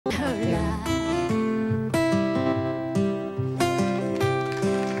her life.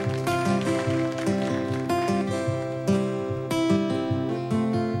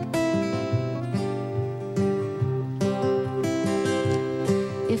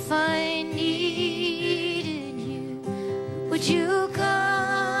 If I needed you, would you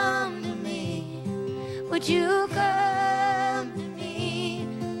come to me? Would you come to me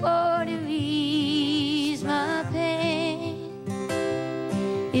for to ease my pain?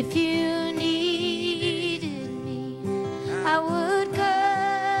 If you needed me, I would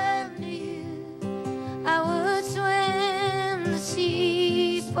come to you. I would swim the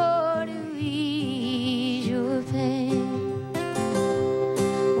sea for to ease your pain.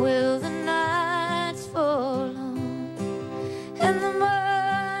 Will the nights fall long and the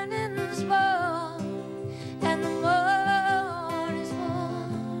mornings born and the mornings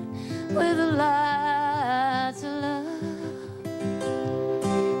born with the lights of love,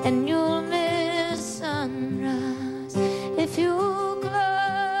 and you'll miss sunrise if you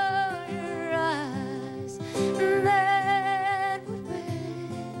close your eyes, and that would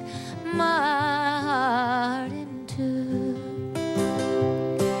break my heart in two.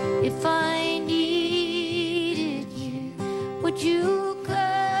 If I needed you, would you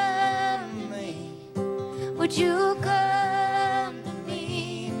come to me? Would you come to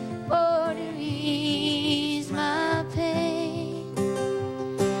me for to ease my pain?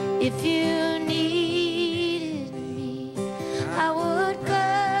 If you needed me, I would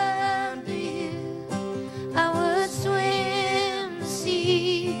come to you. I would swim the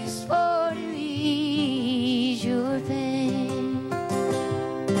seas for to ease your pain.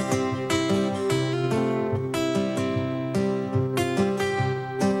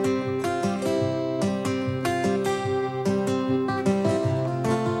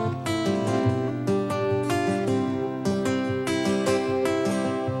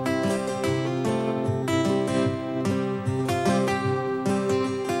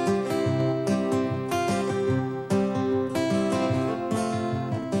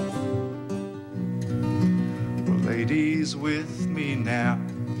 Lady's with me now,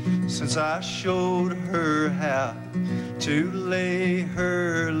 since I showed her how to lay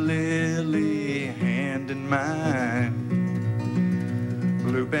her lily hand in mine.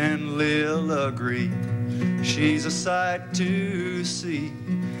 Loop and Lil agree, she's a sight to see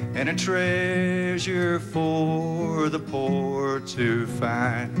and a treasure for the poor to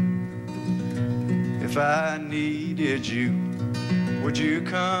find. If I needed you, would you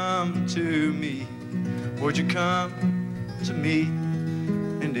come to me? Would you come to me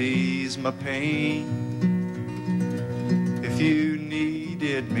and ease my pain? If you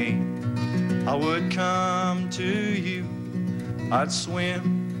needed me, I would come to you. I'd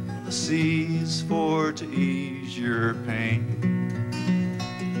swim the seas for to ease your pain.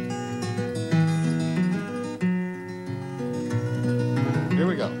 Here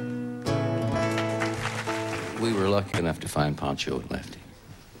we go. We were lucky enough to find Pancho and Lefty.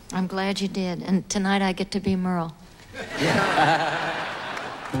 I'm glad you did. And tonight I get to be Merle.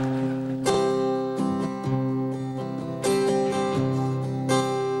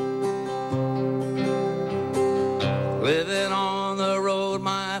 Living on the road,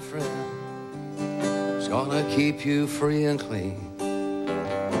 my friend, is gonna keep you free and clean.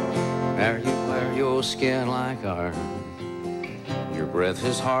 There you wear your skin like iron, your breath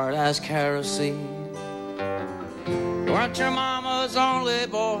is hard as kerosene. You weren't your mama's only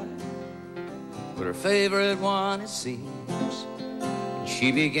boy, but her favorite one, it seems. And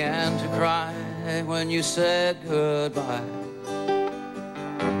she began to cry when you said goodbye.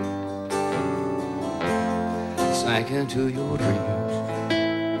 Sank into your dreams.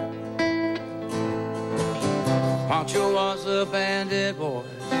 Pancho was a bandit boy.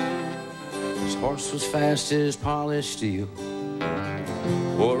 His horse was fast as polished steel.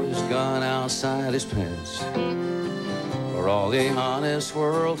 Wore his gun outside his pants for all the honest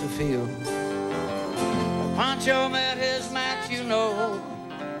world to feel. Pancho met his match, you know,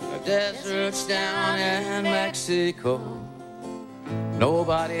 the deserts down in Mexico.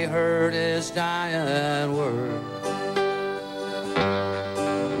 Nobody heard his dying word,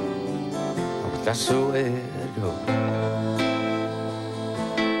 but that's the way it goes.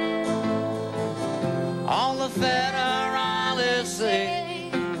 All the federalists say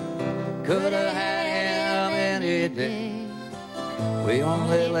could have had him any day. We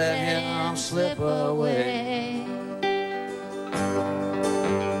only let him slip away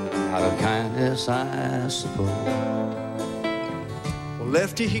out of kindness, I suppose. Well,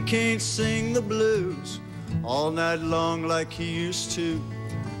 Lefty, he can't sing the blues all night long like he used to.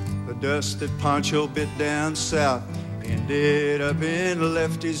 The dust that Pancho bit down south ended up in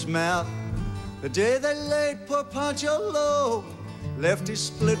Lefty's mouth. The day they laid poor Pancho low, Lefty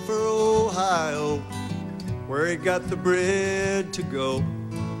split for Ohio, where he got the bread to go.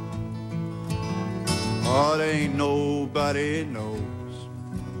 Oh, there ain't nobody knows.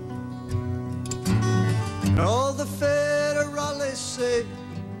 And all the federales say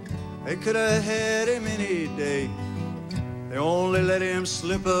they could have had him any day. They only let him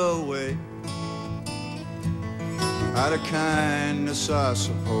slip away out of kindness, I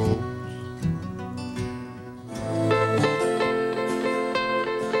suppose.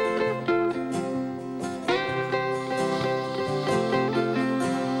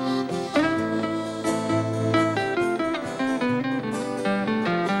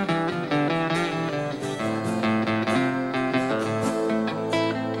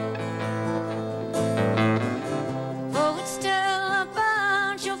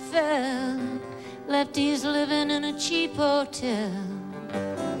 Lefty's living in a cheap hotel.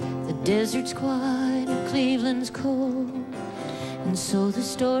 The desert's quiet and Cleveland's cold, and so the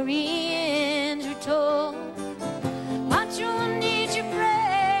story ends are told. Pancho needs your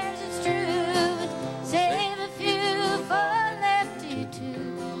prayers, it's true, but save a few for Lefty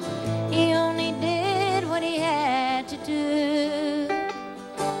too. He only did what he had to do,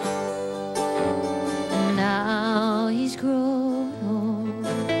 and now he's grown old.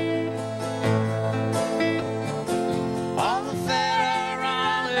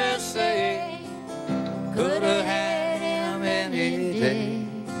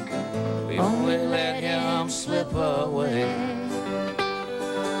 We only let him slip away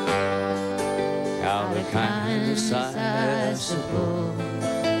out of kindness, I suppose.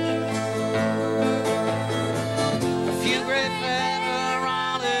 A few great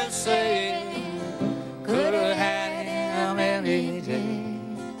federales say could have had him any day.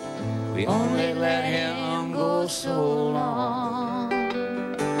 We only let him go so long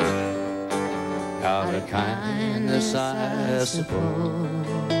out of kindness, I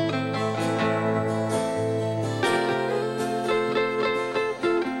suppose.